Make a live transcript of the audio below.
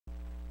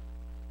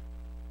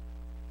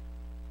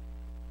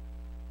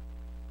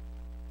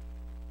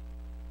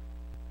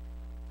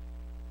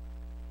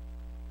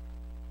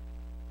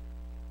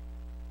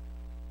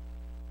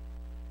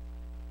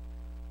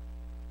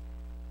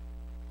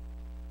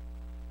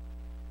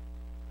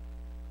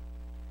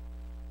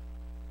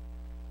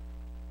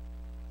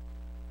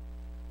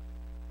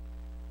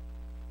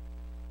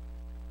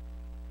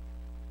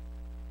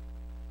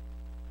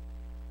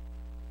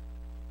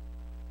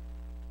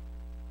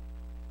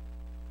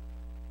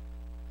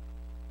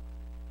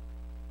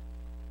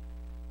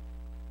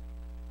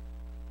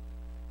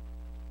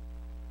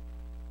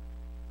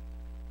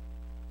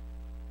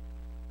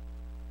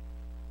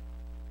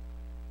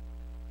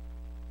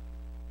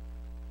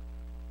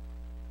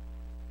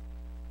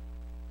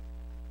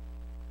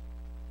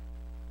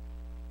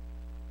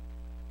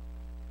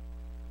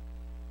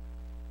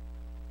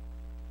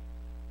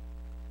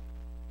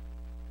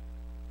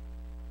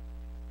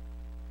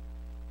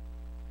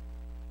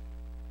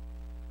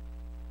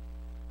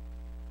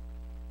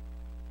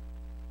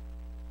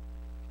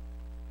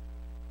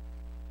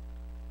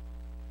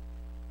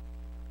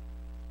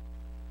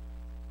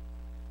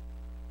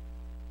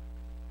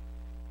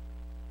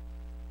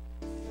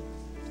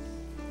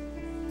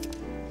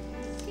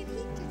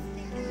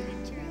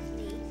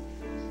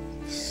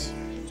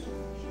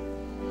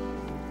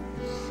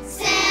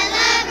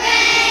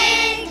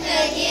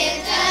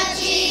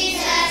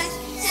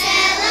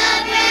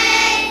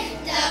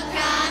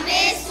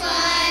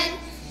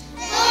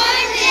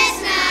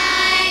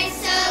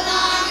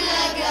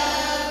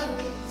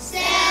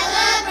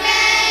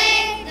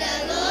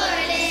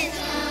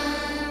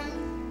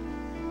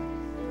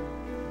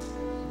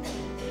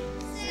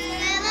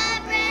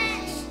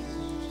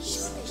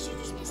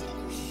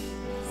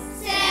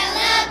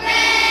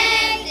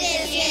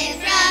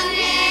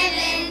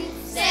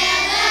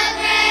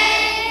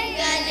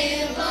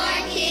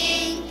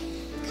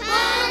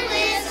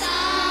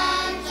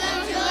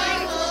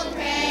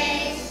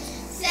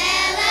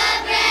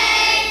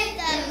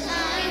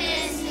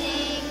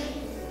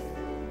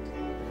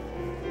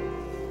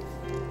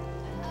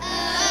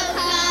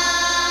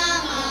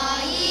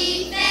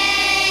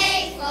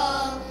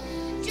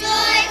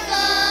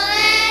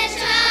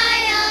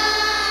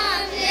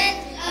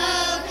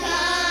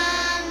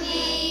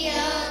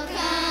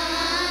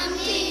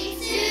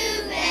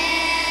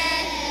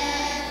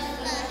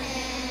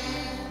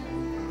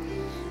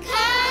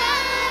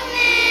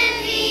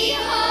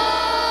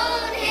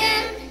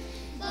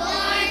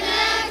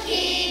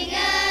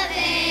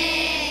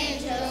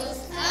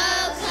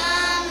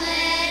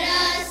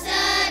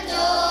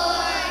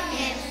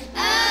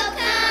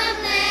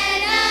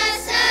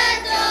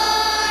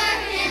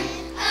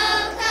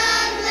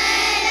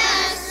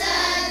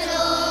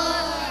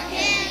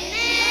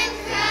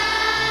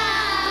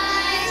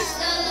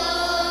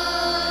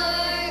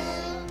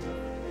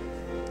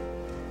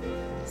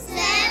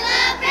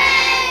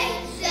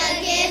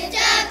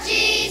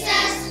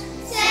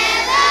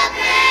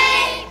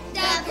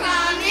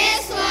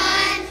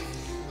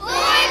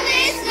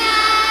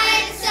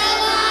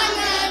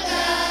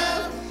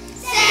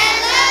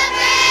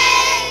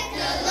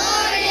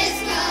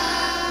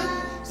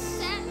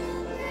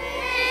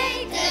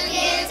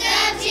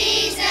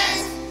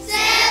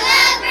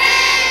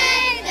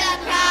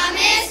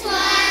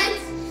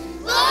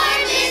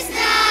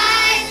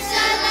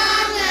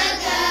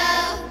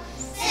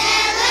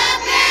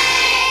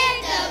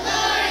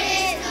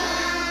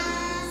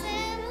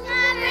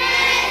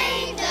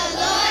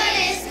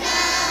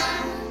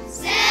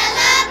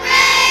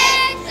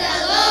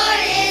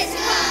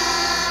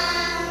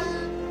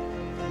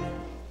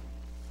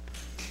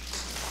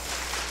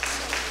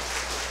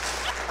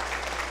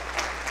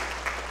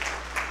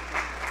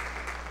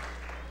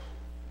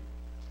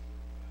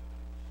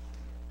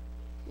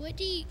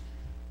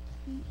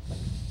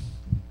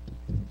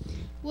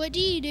What do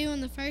you do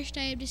on the first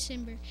day of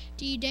December?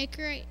 Do you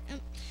decorate?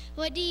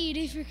 What do you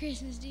do for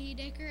Christmas? Do you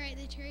decorate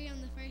the tree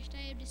on the first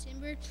day of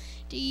December?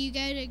 Do you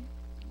go to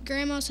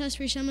Grandma's house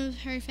for some of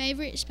her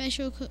favorite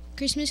special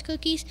Christmas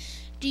cookies?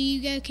 Do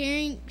you go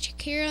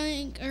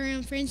caroling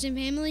around friends and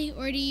family?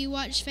 Or do you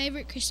watch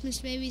favorite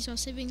Christmas movies while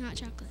sipping hot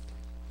chocolate?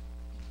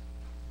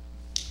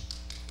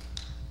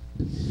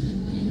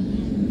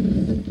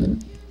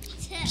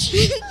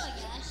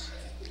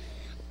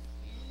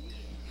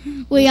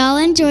 We all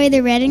enjoy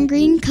the red and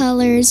green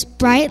colors,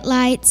 bright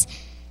lights,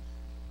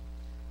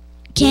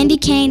 candy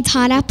canes,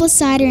 hot apple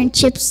cider, and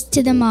trips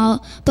to the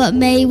mall, but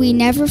may we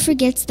never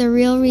forget the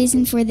real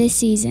reason for this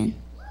season.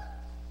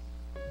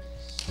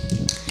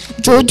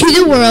 Joy to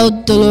the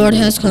world, the Lord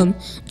has come.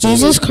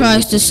 Jesus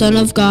Christ, the Son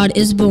of God,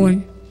 is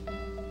born.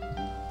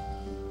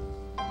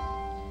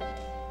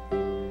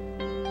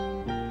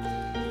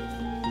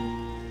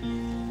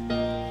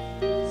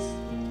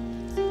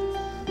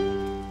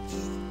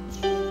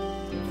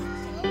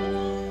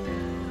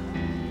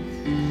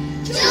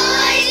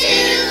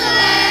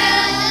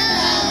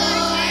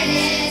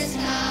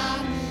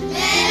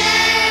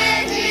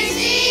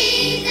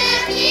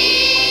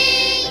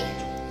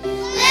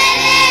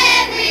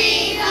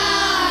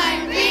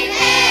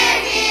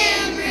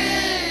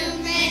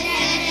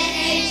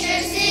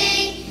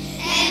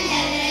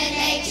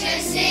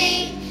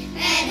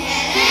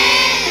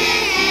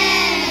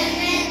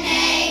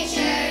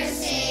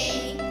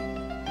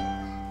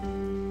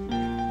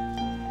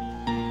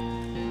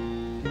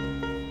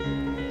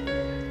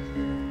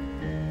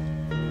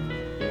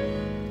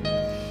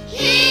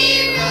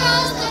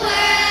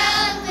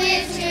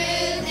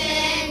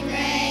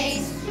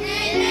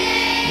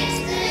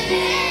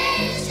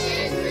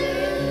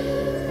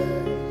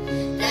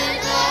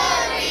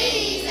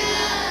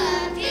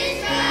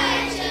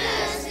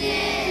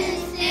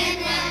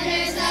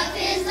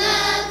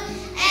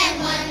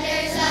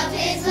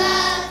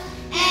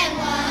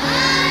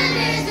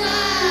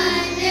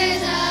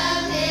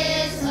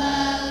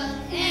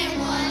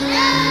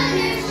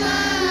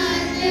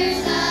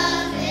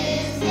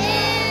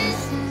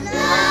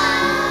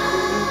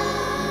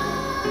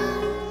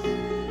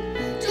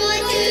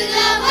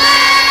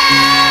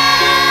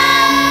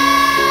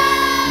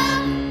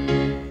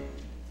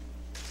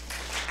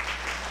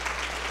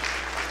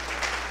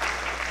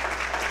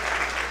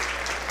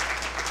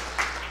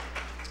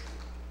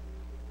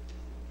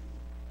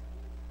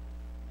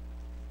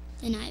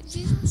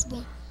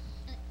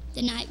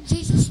 The night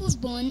Jesus was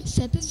born,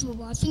 shepherds were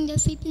watching their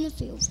sheep in the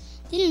fields.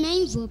 Then an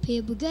angel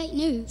appeared with great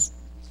news.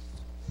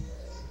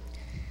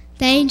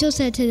 The angel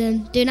said to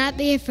them, "Do not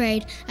be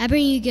afraid. I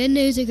bring you good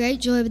news of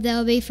great joy that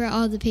will be for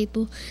all the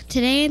people.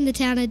 Today in the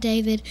town of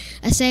David,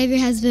 a Savior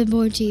has been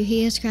born to you.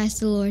 He is Christ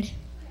the Lord."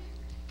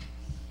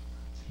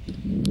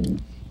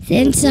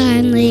 Then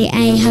suddenly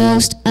a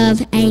host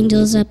of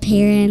angels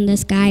appeared in the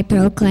sky,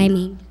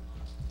 proclaiming,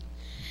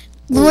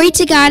 "Glory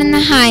to God in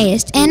the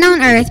highest, and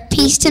on earth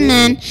peace to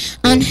men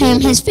on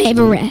whom his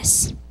favor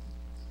rests."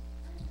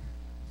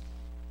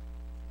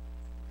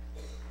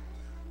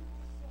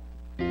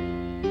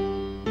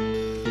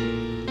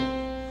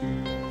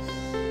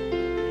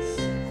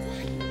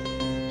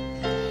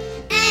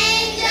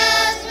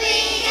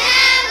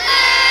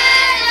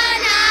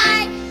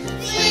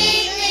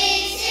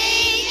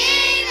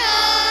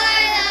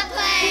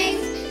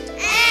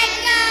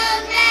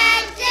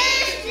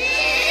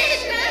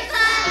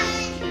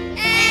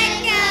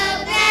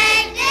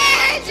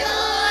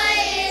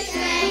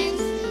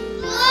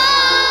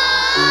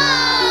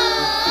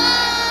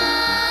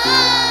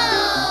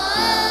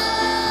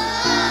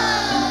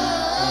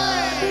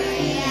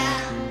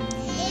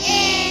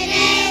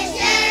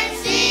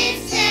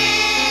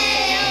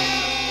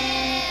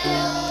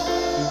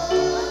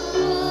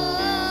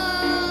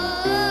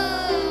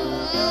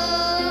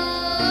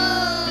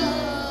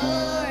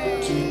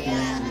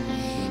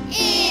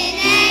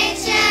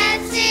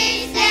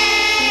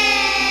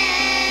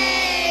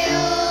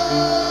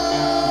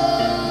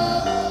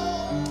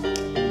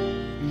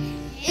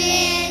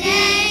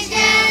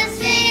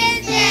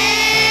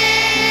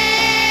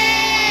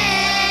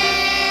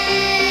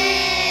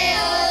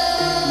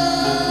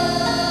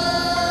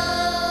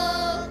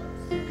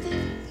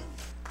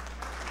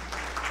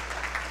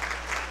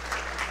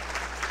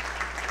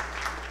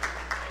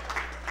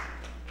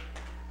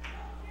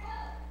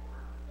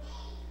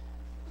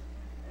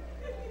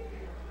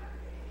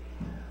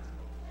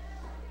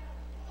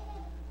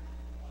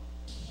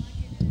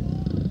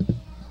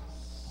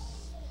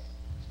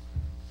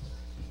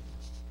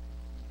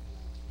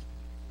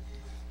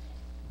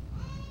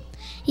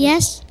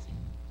 Yes,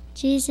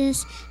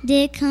 Jesus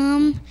did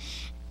come.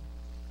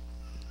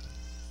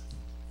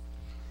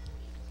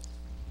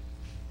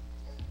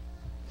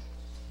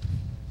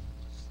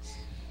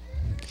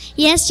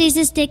 Yes,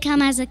 Jesus did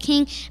come as a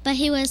king, but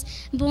he was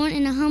born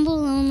in a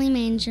humble, lonely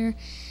manger.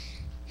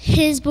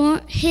 His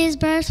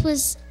birth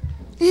was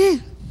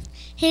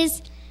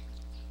his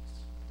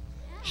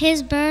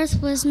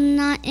birth was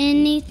not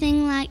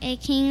anything like a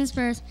king's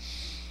birth.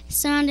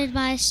 surrounded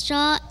by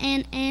straw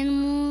and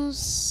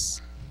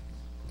animals.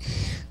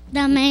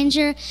 The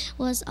manger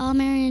was all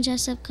Mary and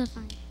Joseph could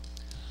find.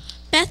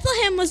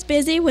 Bethlehem was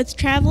busy with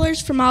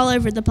travelers from all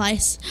over the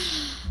place.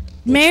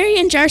 Mary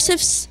and Joseph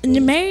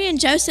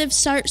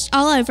searched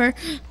all over,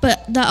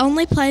 but the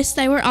only place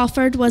they were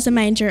offered was a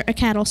manger, a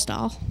cattle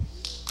stall.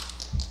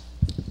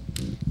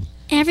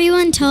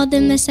 Everyone told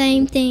them the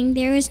same thing.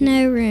 There was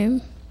no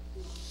room.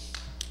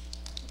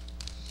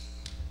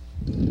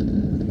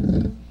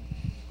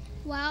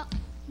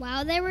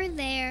 While they were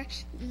there,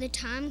 the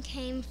time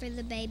came for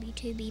the baby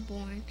to be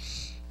born.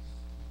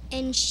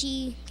 And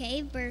she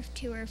gave birth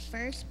to her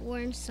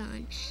firstborn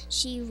son.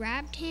 She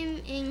wrapped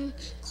him in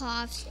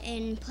cloths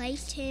and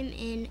placed him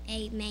in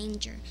a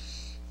manger,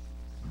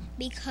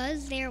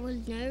 because there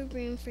was no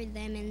room for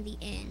them in the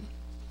inn.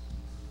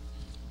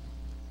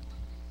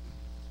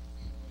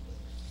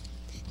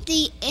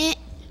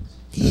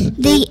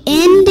 The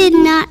inn did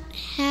not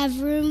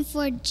have room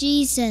for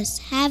Jesus.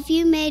 Have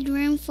you made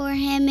room for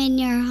him in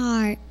your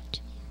heart?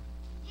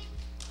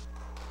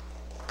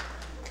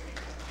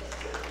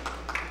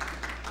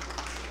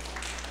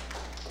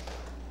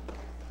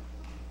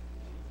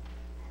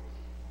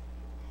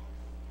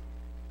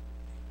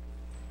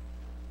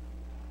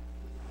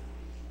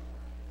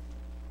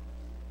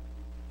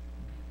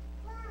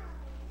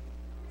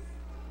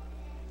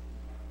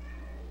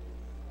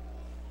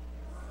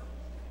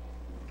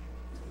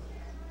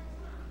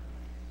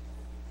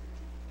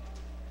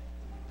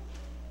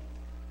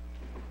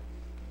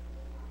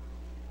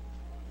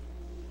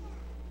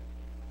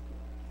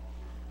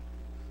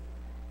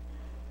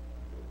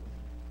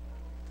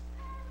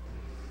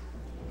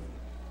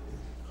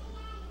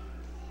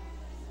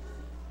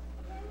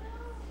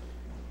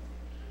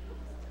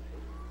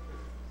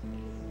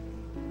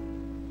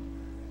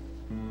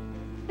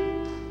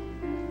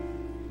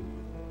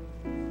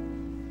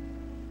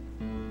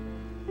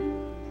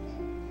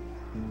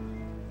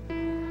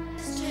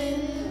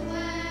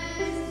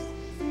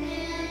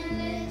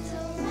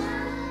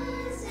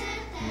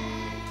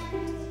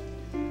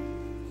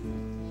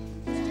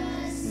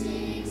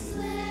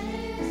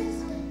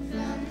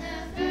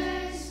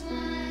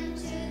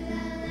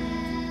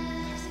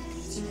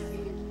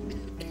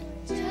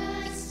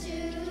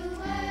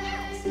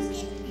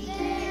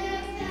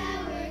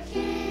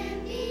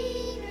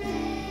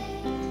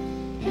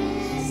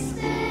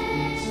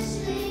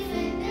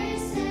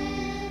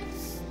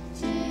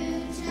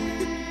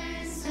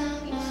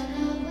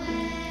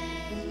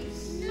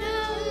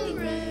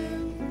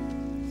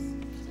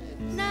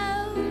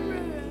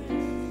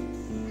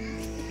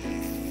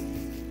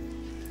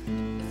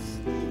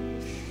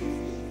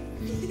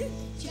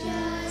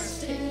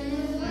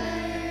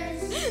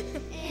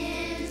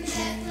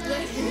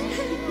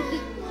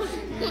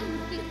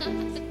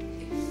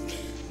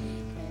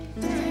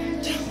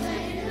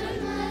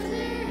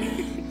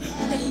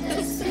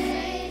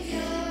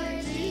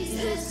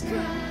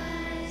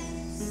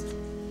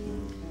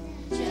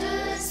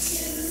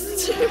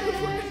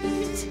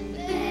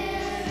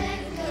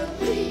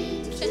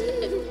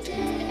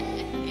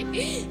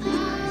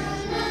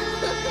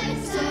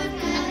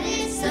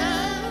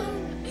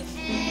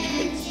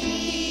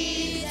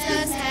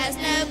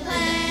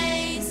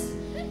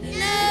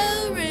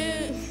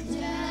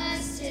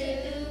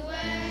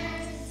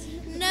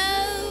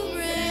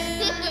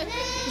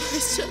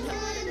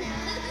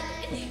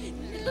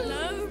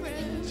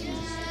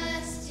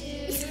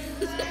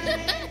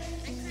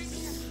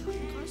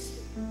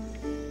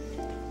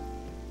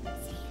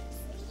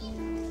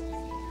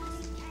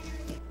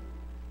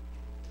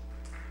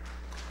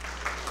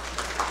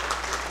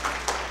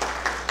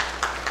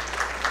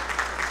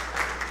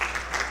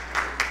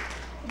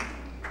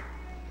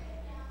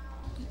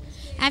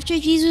 After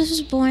Jesus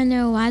was born,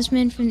 there were wise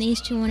men from the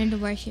east who wanted to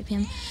worship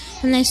him.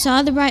 When they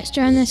saw the bright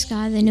star in the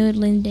sky, they knew it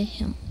led to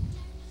him.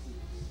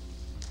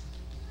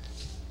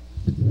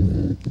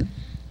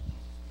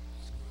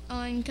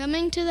 On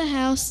coming to the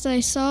house,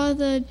 they saw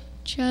the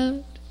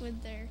child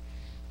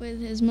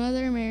with his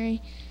mother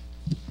Mary,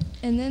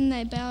 and then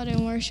they bowed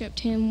and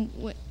worshipped him.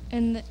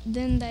 And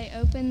then they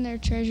opened their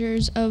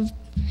treasures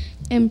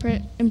and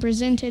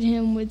presented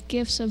him with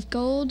gifts of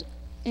gold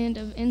and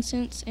of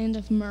incense and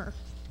of myrrh.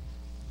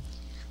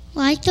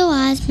 Like the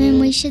wise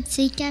men, we should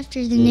seek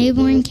after the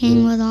newborn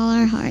King with all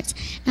our hearts,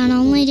 not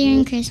only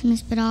during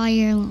Christmas, but all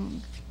year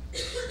long.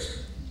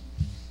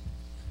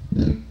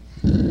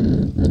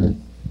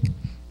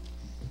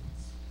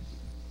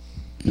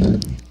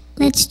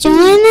 Let's join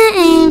the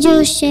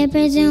angels,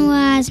 shepherds, and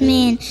wise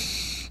men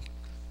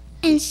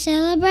and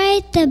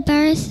celebrate the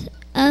birth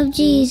of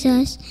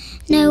Jesus.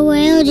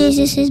 Noel,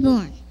 Jesus is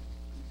born.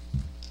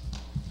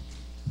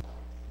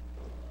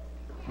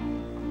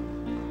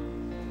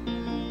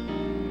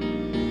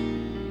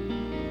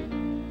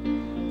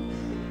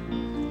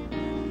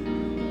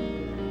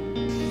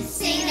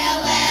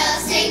 Noel,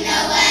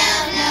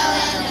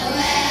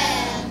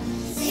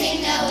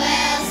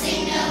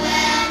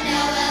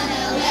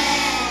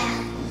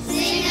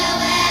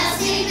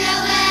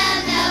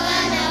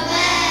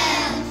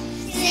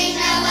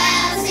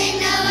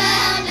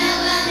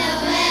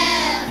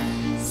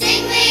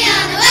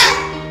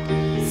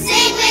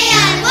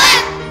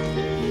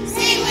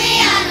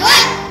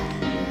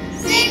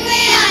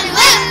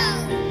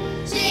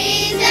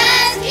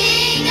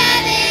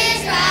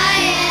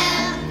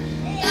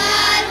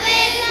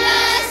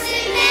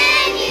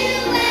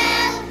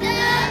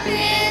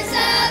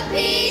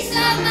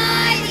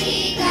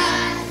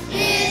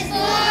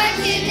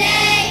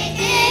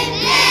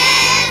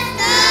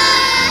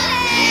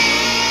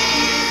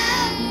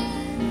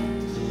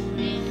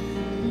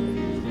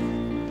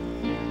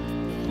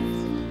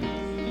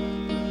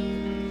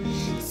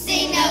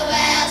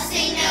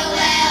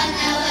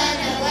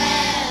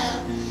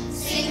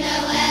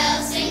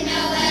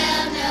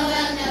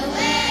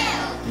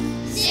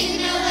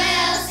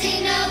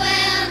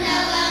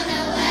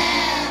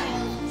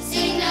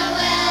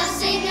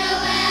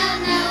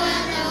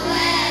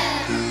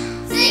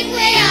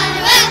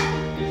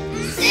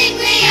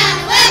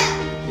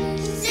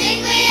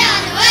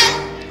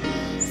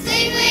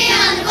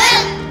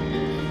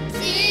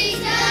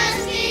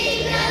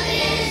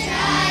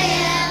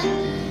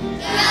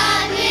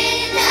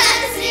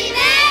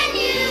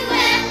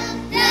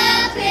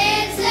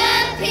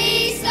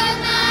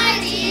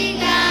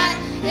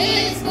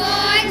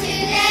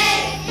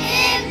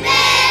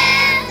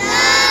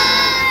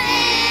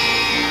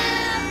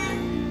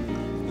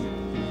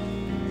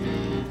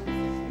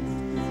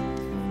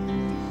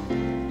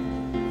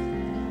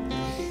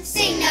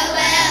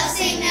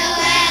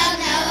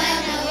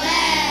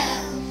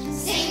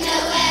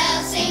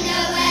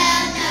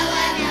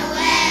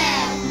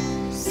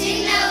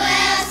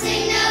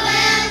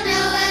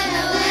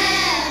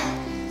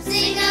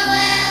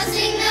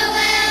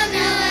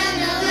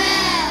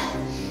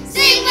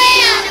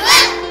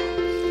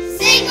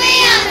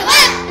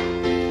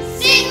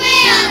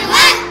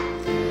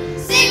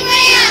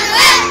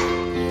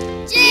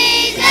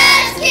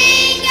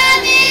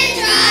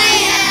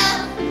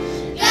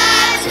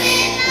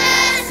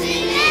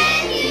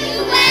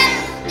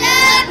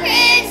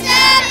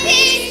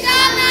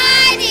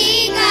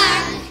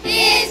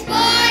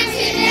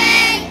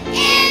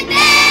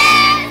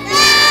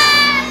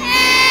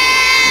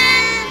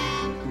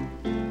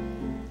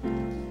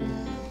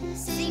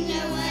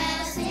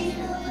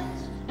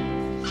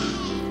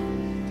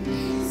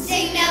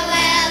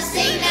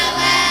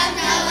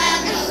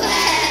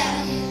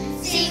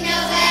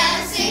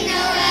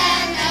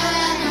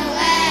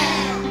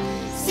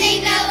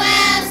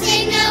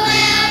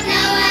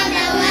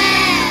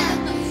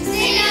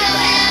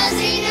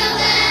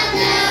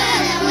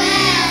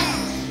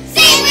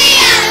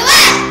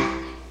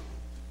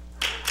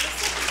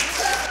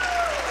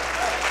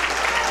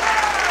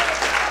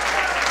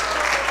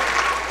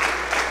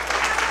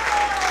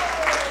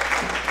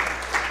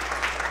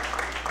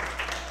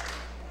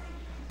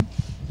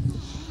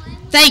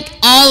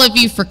 all of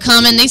you for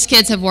coming. These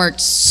kids have worked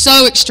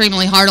so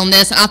extremely hard on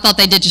this, and I thought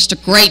they did just a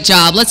great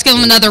job. Let's give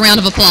them another round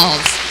of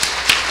applause.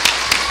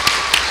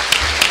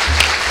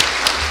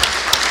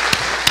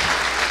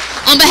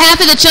 On behalf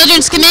of the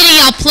Children's Committee,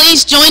 y'all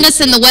please join us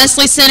in the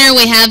Wesley Center.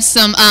 We have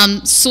some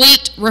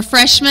sweet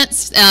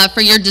refreshments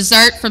for your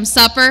dessert from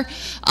supper.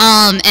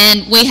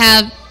 And we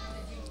have,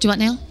 do what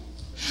now?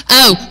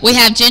 Oh, we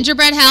have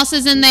gingerbread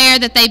houses in there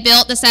that they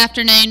built this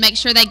afternoon. Make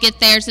sure they get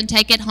theirs and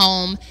take it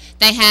home.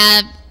 They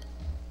have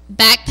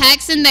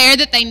backpacks in there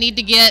that they need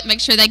to get. Make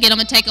sure they get them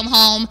and take them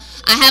home.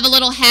 I have a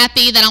little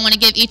happy that I want to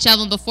give each of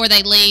them before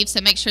they leave, so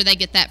make sure they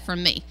get that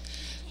from me.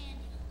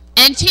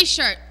 And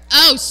t-shirt.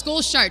 Oh,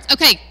 school shirts.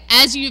 Okay,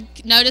 as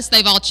you've noticed,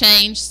 they've all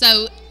changed.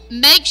 So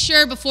make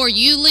sure before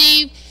you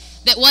leave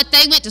that what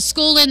they went to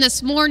school in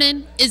this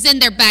morning is in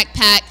their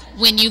backpack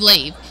when you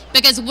leave.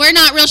 Because we're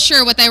not real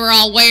sure what they were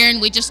all wearing.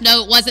 We just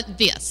know it wasn't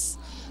this.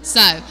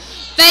 So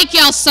thank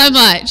y'all so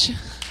much.